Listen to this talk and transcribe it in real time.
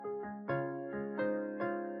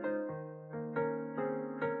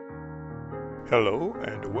Hello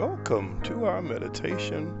and welcome to our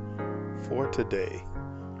meditation for today.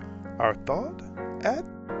 Our thought, at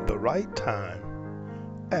the right time.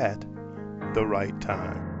 At the right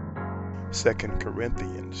time. 2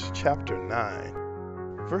 Corinthians chapter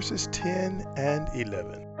 9, verses 10 and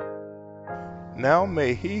 11. Now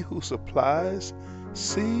may he who supplies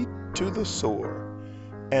seed to the sower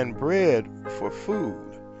and bread for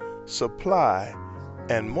food supply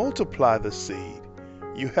and multiply the seed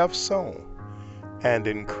you have sown, and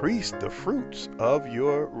increase the fruits of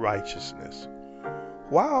your righteousness,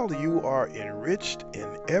 while you are enriched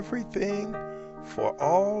in everything for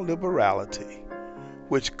all liberality,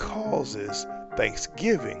 which causes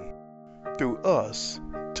thanksgiving through us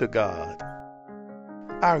to God.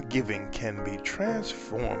 Our giving can be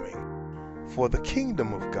transforming for the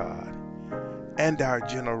kingdom of God, and our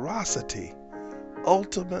generosity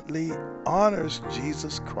ultimately honors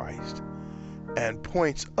Jesus Christ and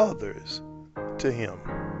points others to Him.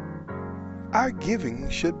 Our giving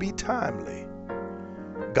should be timely.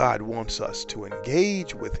 God wants us to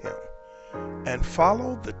engage with Him and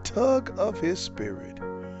follow the tug of His Spirit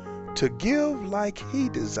to give like He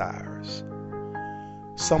desires.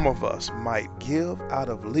 Some of us might give out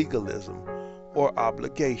of legalism or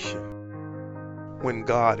obligation. When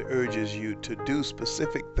God urges you to do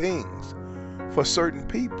specific things for certain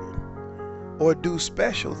people or do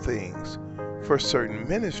special things for certain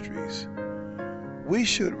ministries, we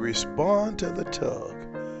should respond to the tug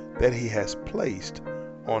that He has placed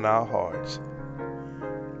on our hearts.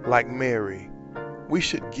 Like Mary, we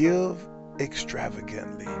should give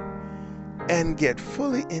extravagantly and get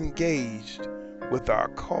fully engaged with our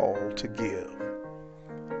call to give.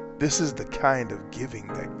 This is the kind of giving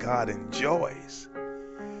that God enjoys,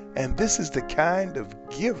 and this is the kind of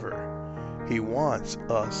giver He wants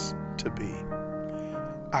us to be.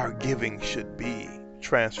 Our giving should be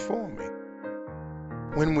transforming.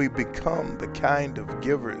 When we become the kind of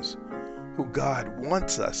givers who God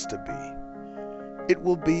wants us to be, it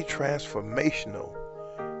will be transformational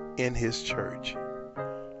in His church.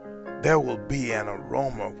 There will be an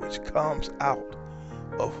aroma which comes out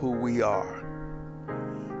of who we are.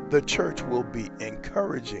 The church will be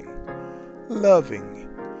encouraging, loving,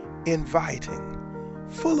 inviting,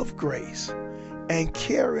 full of grace, and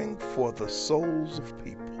caring for the souls of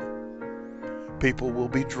people. People will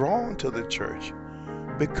be drawn to the church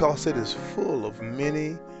because it is full of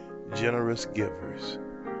many generous givers.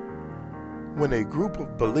 When a group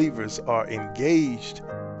of believers are engaged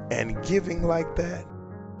and giving like that,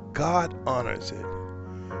 God honors it,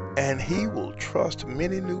 and He will trust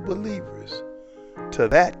many new believers to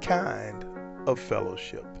that kind of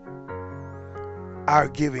fellowship. Our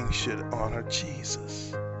giving should honor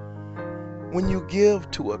Jesus. When you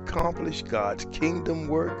give to accomplish God's kingdom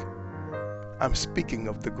work, I'm speaking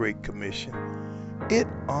of the Great Commission, it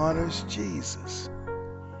honors Jesus.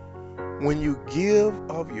 When you give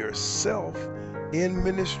of yourself in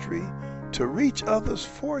ministry to reach others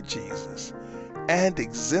for Jesus and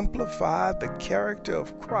exemplify the character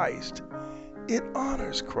of Christ, it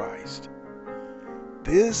honors Christ.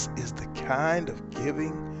 This is the kind of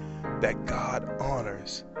giving that God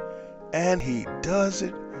honors, and He does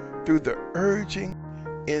it through the urging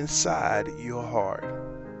inside your heart.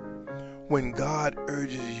 When God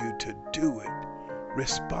urges you to do it,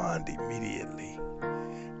 respond immediately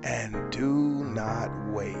and do not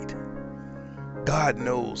wait. God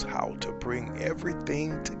knows how to bring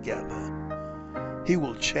everything together. He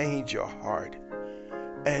will change your heart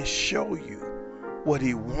and show you what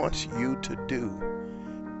He wants you to do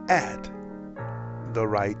at the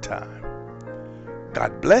right time.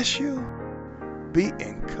 God bless you. Be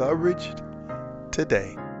encouraged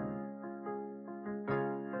today.